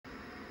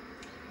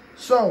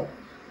So,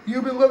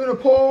 you've been living a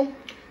pole,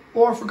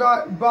 or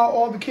forgot about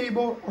all the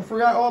cable, or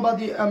forgot all about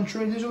the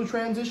digital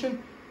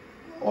transition,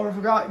 or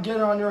forgot get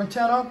it on your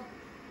antenna.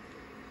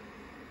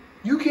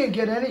 You can't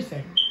get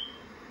anything.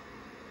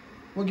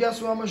 Well,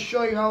 guess what? I'm going to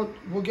show you how.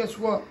 Well, guess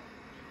what?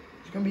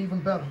 It's going to be even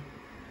better.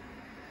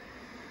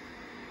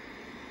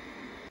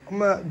 I'm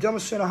going to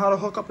demonstrate how to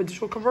hook up a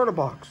digital converter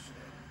box.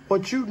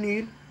 What you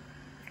need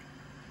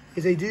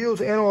is a digital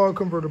to analog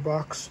converter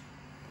box,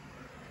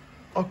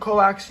 a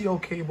coaxial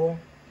cable,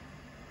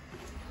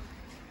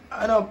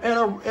 and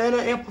an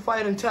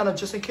amplified antenna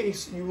just in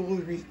case you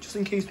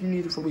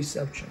need it for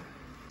reception.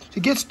 To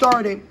get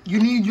started, you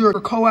need your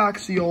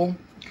coaxial,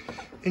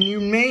 and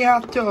you may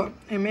have to,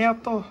 and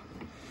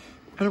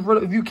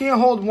if you can't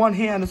hold one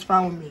hand, it's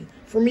fine with me.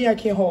 For me, I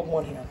can't hold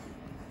one hand.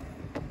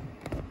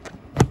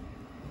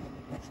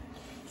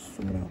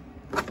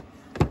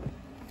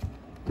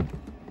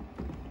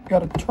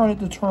 Gotta turn it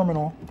to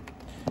terminal.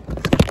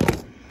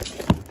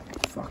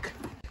 Fuck.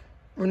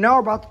 Now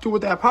we're about to do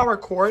with that power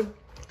cord.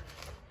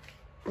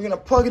 We're gonna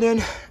plug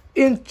it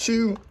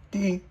into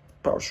the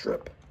power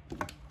strip.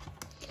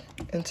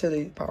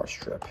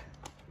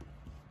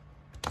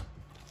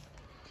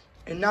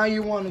 And now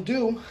you want to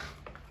do,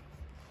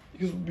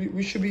 because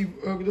we should be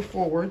the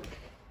forward.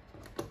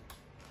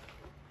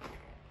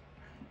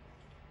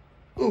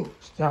 Ooh,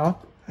 sound.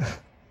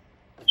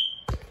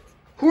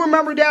 Who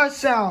remembered that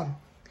sound?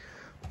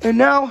 And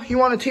now you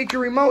want to take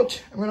your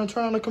remote. I'm going to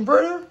turn on the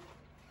converter.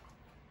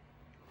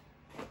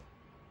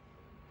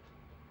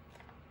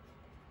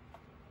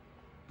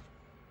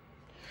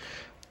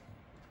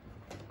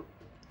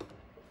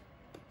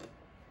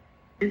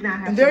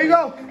 And there you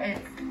go.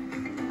 It's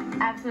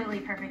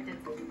absolutely perfect.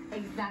 It's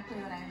exactly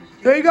what I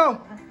understood. There you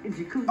go.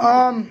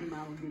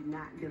 Did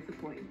not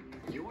disappoint.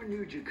 Your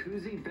new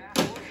jacuzzi bath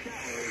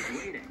shower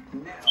is waiting.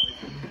 Now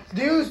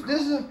Dude,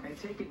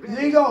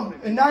 there you go.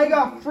 And now you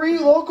got free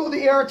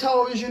local-to-air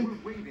television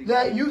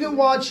that you can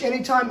watch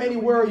anytime,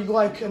 anywhere you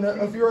like.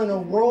 If you're in a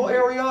rural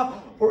area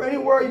or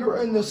anywhere you're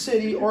in the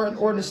city or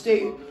in the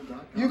state,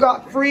 you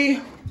got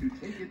free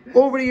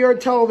over-the-air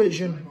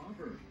television.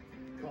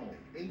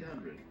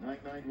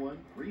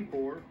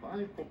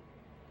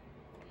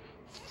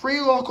 Free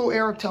local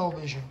air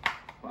television.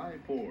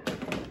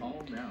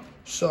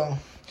 So,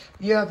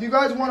 yeah, if you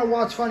guys want to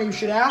watch Funny You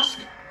Should Ask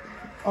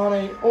on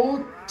an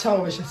old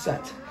television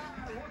set.